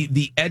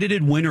the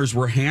edited winners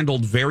were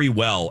handled very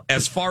well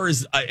as far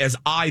as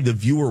I, the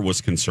viewer,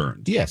 was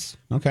concerned. Yes.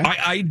 Okay.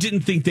 I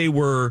didn't think they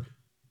were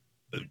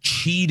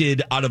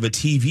cheated out of a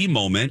TV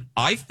moment.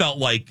 I felt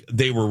like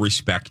they were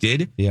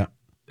respected. Yeah.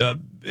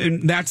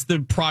 And that's the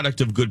product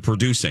of good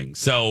producing.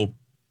 So,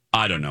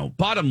 I don't know.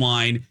 Bottom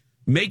line,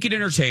 make it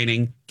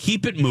entertaining.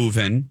 Keep it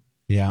moving.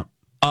 Yeah.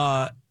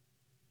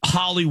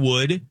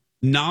 Hollywood,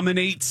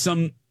 nominate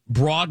some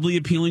broadly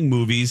appealing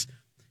movies.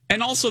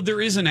 And also,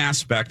 there is an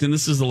aspect, and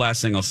this is the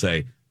last thing I'll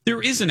say,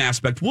 there is an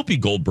aspect, Whoopi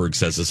Goldberg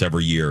says this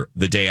every year,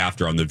 the day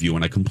after on The View,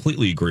 and I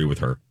completely agree with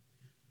her.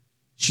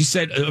 She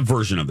said a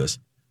version of this.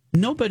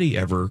 Nobody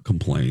ever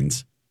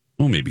complains.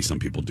 Well, maybe some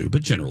people do,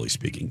 but generally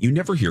speaking, you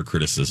never hear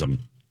criticism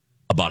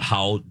about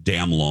how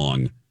damn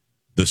long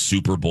the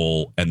Super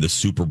Bowl and the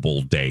Super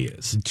Bowl day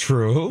is.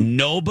 True.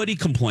 Nobody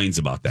complains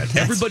about that.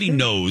 Everybody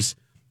knows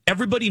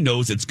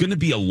it's going to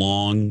be a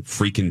long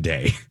freaking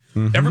day.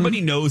 Mm-hmm.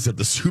 Everybody knows that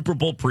the Super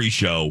Bowl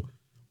pre-show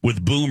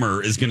with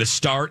Boomer is going to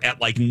start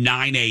at like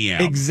 9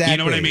 a.m. Exactly. You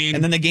know what I mean?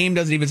 And then the game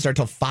doesn't even start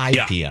till 5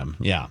 p.m.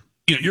 Yeah.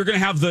 You're going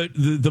to have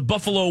the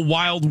Buffalo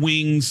Wild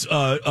Wings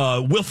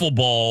wiffle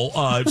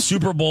ball,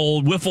 Super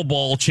Bowl wiffle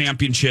ball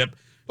championship,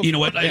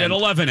 at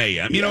 11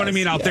 a.m. You know what I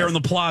mean? Out there in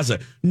the plaza.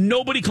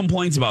 Nobody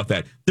complains about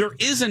that. There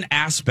is an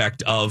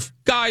aspect of,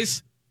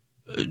 guys,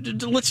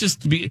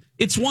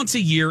 it's once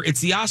a year. It's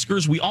the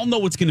Oscars. We all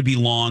know it's going to be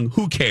long.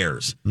 Who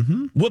cares?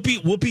 Mm-hmm.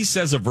 Whoopi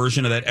says a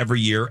version of that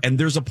every year, and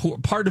there's a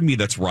part of me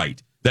that's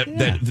right,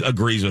 that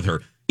agrees with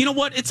her. You know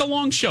what? It's a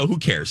long show. Who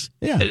cares?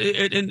 Yeah.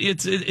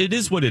 It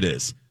is what it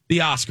is. The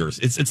Oscars.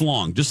 It's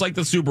long, just like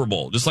the Super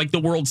Bowl, just like the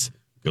World's.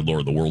 Good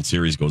Lord, the World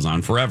Series goes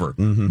on forever.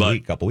 Mm-hmm. But a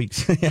couple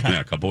weeks.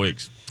 A couple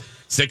weeks.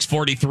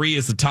 6:43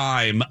 is the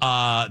time.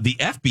 The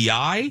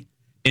FBI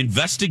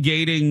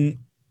investigating.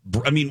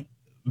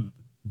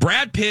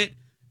 Brad Pitt,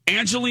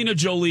 Angelina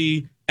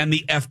Jolie, and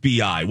the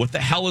FBI. What the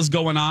hell is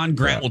going on?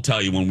 Grant will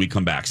tell you when we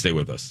come back. Stay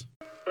with us.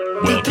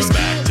 Welcome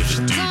back to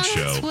the Dude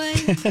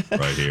Show,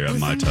 right here at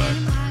My Talk,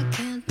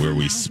 where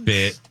we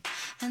spit,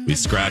 we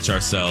scratch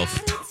ourselves.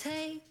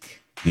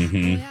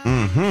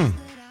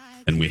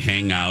 And we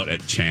hang out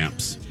at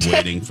Champs,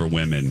 waiting for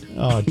women.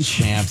 Oh,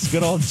 Champs.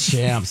 Good old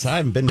Champs. I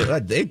haven't been to... I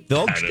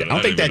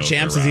don't think that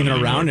Champs is even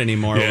around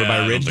anymore over by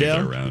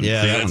Ridgedale.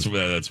 Yeah,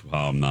 that's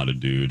how I'm not a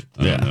dude.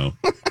 I don't know.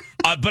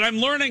 But I'm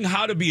learning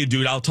how to be a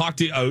dude. I'll talk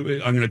to you. I'm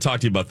going to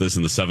talk to you about this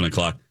in the 7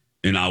 o'clock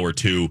in hour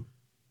 2.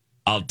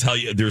 I'll tell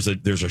you, there's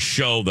a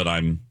show that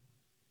I'm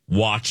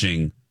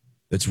watching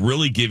that's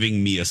really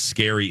giving me a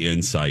scary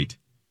insight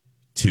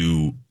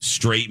to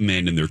straight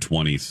men in their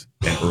 20s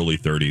and early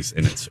 30s,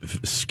 and it's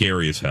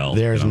scary as hell.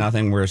 There's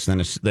nothing worse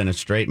than a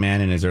straight man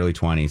in his early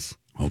 20s.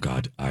 Oh,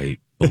 God.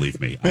 Believe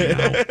me, I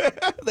know.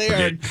 They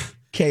are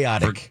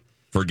chaotic.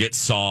 Forget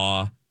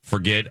Saw.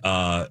 Forget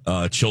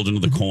Children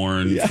of the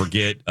Corn.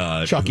 Forget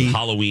Chucky.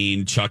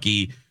 Halloween,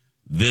 Chucky.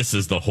 This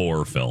is the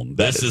horror film.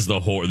 This is the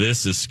horror.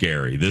 This is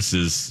scary. This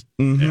is...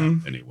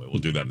 anyway, we'll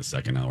do that in the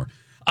second hour.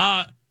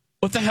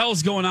 What the hell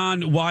is going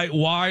on?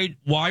 Why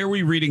are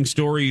we reading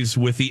stories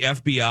with the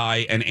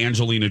FBI and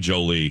Angelina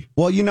Jolie?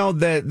 Well,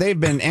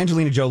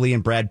 Angelina Jolie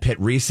and Brad Pitt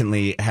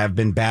recently have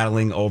been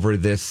battling over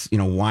this,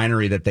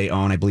 winery that they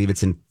own. I believe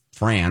it's in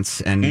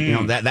France.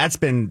 And, that's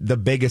been the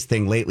biggest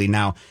thing lately.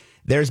 Now,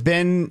 there's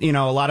been,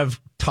 a lot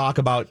of talk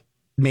about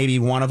maybe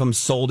one of them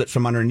sold it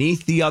from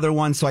underneath the other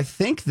one. So I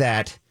think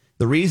that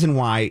the reason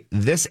why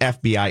this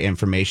FBI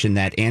information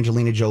that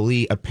Angelina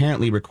Jolie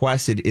apparently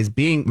requested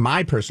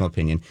my personal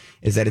opinion,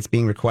 is that it's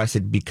being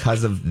requested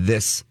because of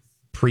this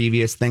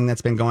previous thing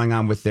that's been going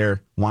on with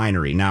their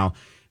winery. Now,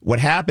 what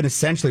happened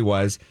essentially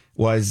was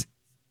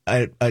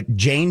a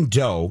Jane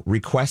Doe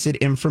requested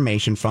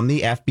information from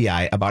the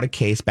FBI about a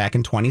case back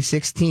in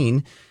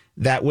 2016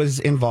 that was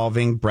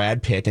involving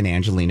Brad Pitt and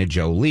Angelina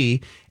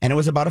Jolie, and it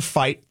was about a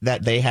fight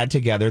that they had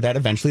together that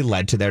eventually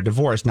led to their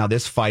divorce. Now,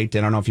 this fight,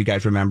 I don't know if you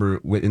guys remember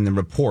in the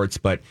reports,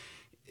 but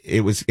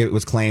it was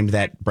claimed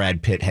that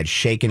Brad Pitt had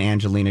shaken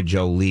Angelina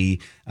Jolie.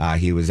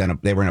 They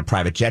were in a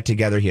private jet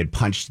together. He had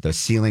punched the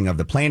ceiling of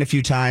the plane a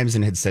few times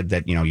and had said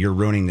that, you're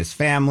ruining this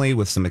family,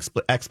 with some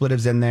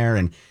expletives in there.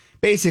 And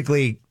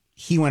basically,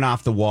 he went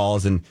off the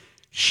walls, and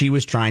she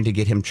was trying to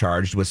get him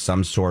charged with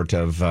some sort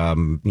of,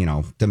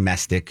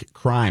 domestic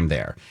crime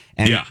there.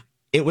 And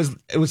it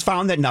was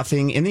found that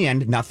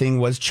nothing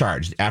was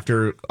charged.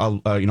 After a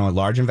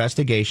large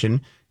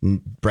investigation,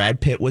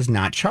 Brad Pitt was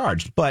not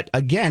charged. But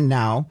again,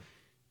 now,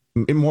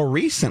 more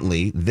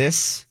recently,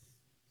 this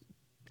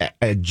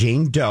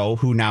Jane Doe,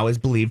 who now is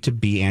believed to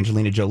be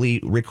Angelina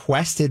Jolie,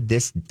 requested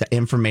this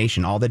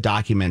information, all the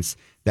documents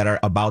that are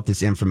about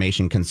this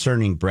information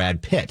concerning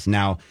Brad Pitt.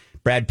 Now,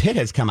 Brad Pitt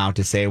has come out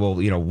to say, well,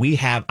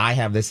 I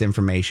have this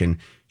information.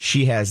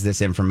 She has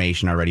this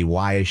information already.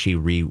 Why is she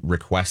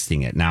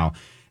requesting it? Now,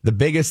 the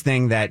biggest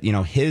thing that,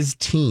 his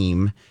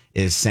team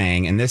is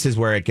saying, and this is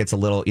where it gets a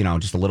little,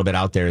 just a little bit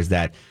out there, is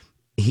that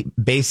he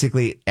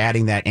basically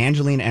adding that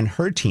Angelina and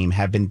her team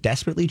have been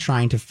desperately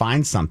trying to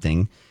find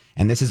something.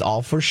 And this is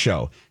all for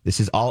show. This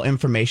is all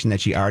information that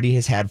she already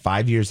has had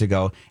 5 years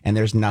ago, and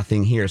there's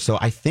nothing here. So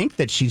I think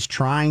that she's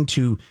trying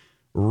to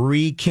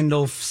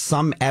rekindle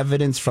some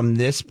evidence from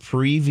this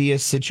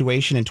previous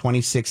situation in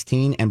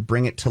 2016 and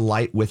bring it to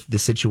light with the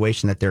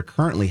situation that they're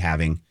currently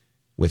having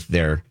with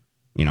their,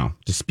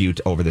 dispute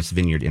over this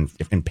vineyard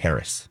in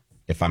Paris,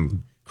 if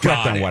I'm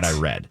correct on what I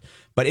read.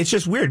 But it's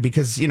just weird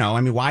because,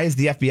 why is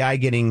the FBI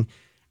getting...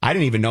 I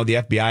didn't even know the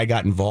FBI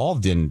got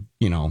involved in,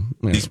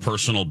 these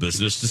personal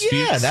business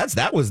disputes. Yeah,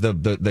 that was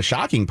the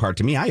shocking part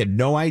to me. I had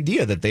no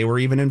idea that they were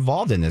even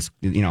involved in this,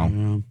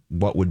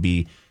 what would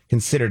be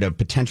considered a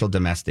potential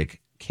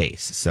domestic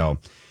case. So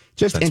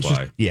just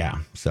interesting. Yeah.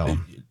 So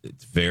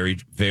it's very,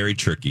 very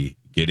tricky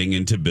getting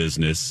into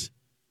business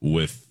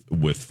with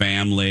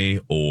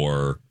family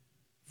or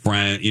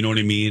friend, you know what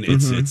I mean?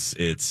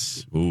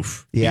 It's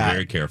oof. Yeah. Be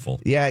very careful.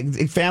 Yeah,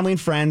 family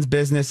and friends,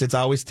 business, it's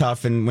always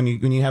tough. And when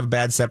you have a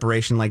bad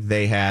separation like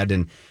they had,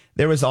 and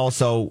there was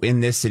also in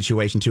this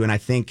situation too, and I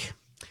think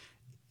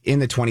in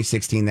the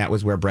 2016, that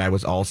was where Brad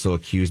was also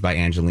accused by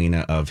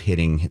Angelina of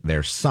hitting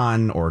their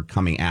son or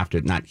coming after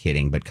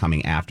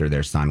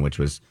their son, which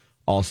was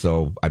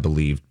also, I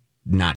believe, not